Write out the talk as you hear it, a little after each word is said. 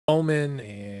Bowman,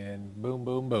 and boom,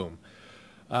 boom, boom.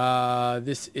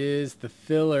 This is the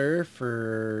filler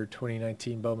for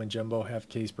 2019 Bowman Jumbo Half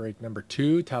Case Break number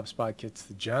 2. Top spot gets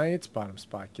the Giants, bottom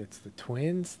spot gets the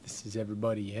Twins. This is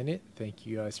everybody in it. Thank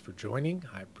you guys for joining.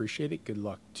 I appreciate it. Good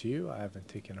luck to you. I haven't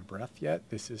taken a breath yet.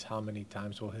 This is how many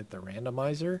times we'll hit the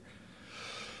randomizer.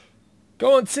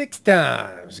 Going 6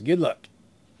 times. Good luck.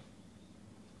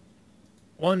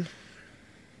 1,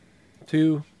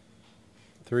 2,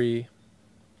 3,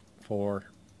 4,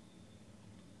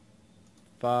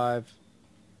 5,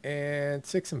 and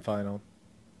 6 and final.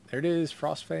 There it is.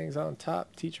 Frost Fangs on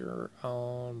top, Teacher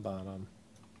on bottom.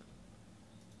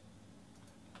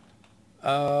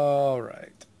 All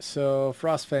right. So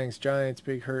Frost Fangs, Giants,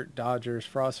 Big Hurt, Dodgers,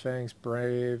 Frost Fangs,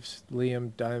 Braves,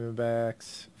 Liam,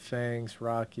 Diamondbacks, Fangs,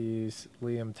 Rockies,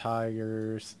 Liam,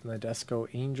 Tigers, Nadesco,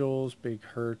 Angels, Big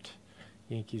Hurt,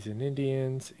 Yankees and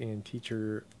Indians, and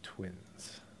Teacher,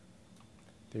 Twins.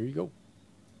 There you go.